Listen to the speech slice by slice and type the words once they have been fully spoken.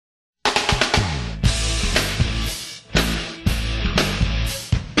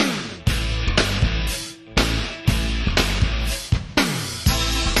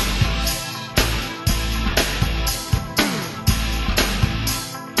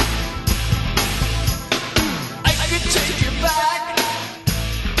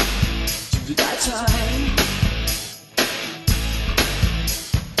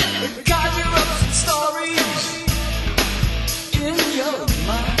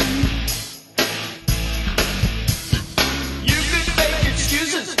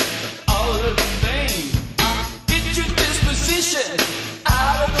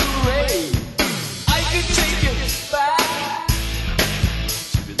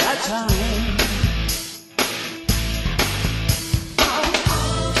time.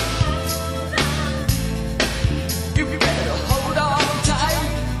 You better hold on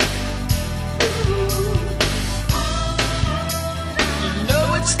tight. You know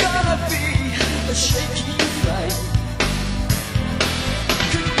it's gonna be a shaky flight.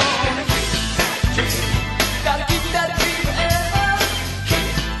 Come on, gotta keep that dream forever.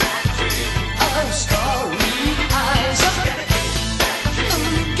 I'm starry eyes.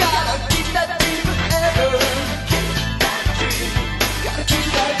 Gotta keep that dream forever. Gotta keep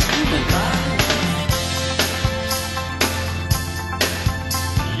that dream alive.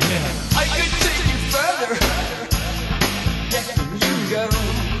 I could take you further. Yeah, you go.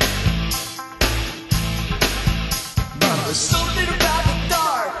 But there's something about the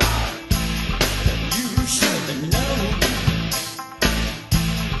dark that you should know.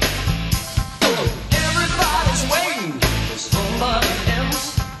 Oh, everybody's waiting for somebody else.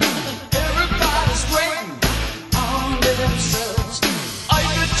 Everybody's waiting on themselves. I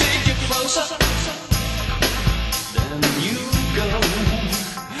could take you closer than you go.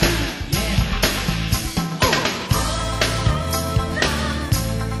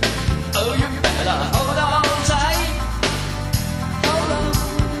 Oh, you better hold on tight. Hold on.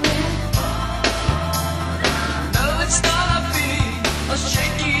 No, it's gonna be a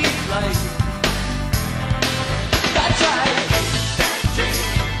shaky flight. That's right.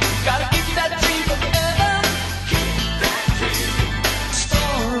 Gotta keep that dream forever.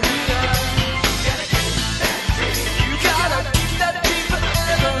 Story eyes. You gotta keep that dream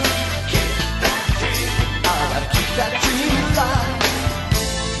forever. I gotta keep that dream alive.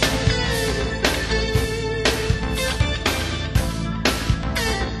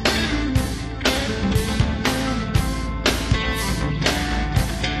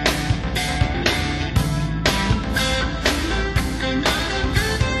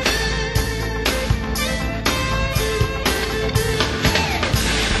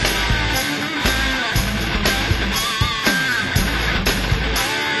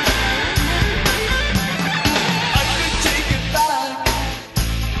 I could take it back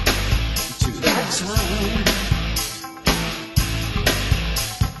to that time.